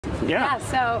Yeah.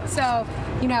 So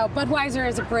you know, Budweiser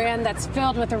is a brand that's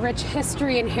filled with a rich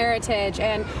history and heritage,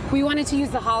 and we wanted to use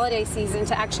the holiday season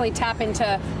to actually tap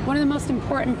into one of the most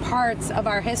important parts of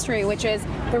our history, which is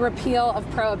the repeal of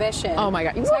Prohibition. Oh my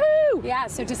God. Woo! Yeah,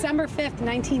 so December 5th,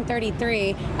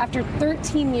 1933, after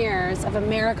 13 years of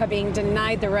America being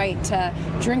denied the right to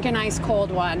drink an ice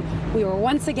cold one, we were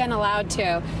once again allowed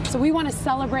to. So we want to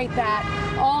celebrate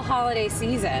that all holiday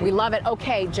season. We love it.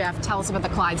 Okay, Jeff, tell us about the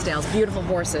Clydesdales. Beautiful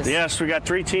horses. Yes, we got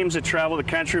 3 teams that travel the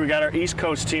country. We got our East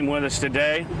Coast team with us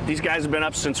today. These guys have been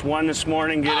up since 1 this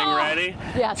morning getting ready.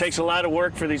 Yes. It takes a lot of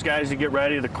work for these guys to get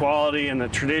ready. The quality and the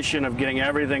tradition of getting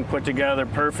everything put together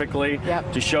perfectly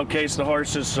to showcase the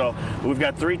horses. So we've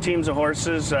got 3 teams of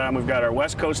horses. We've got our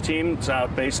West Coast team. It's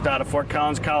based out of Fort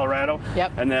Collins, Colorado.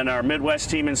 And then our Midwest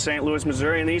team in St. Louis,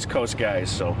 Missouri, and the East Coast guys.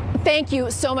 So thank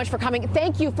you so much for coming.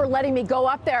 Thank you for letting me go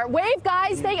up there. Wave,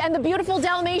 guys. And the beautiful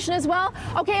Dalmatian as well.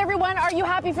 Okay, everyone, are you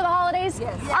happy for the holidays?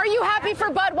 Yes. Are you happy for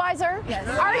Budweiser? Yes.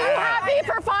 Are you happy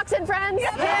for Fox and Friends?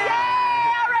 Yes. Yay!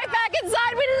 All right, back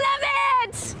inside. We love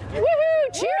it.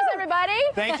 Woohoo! Cheers, everybody.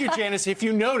 Thank you, Janice. If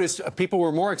you noticed, people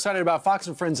were more excited about Fox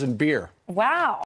and Friends than beer. Wow.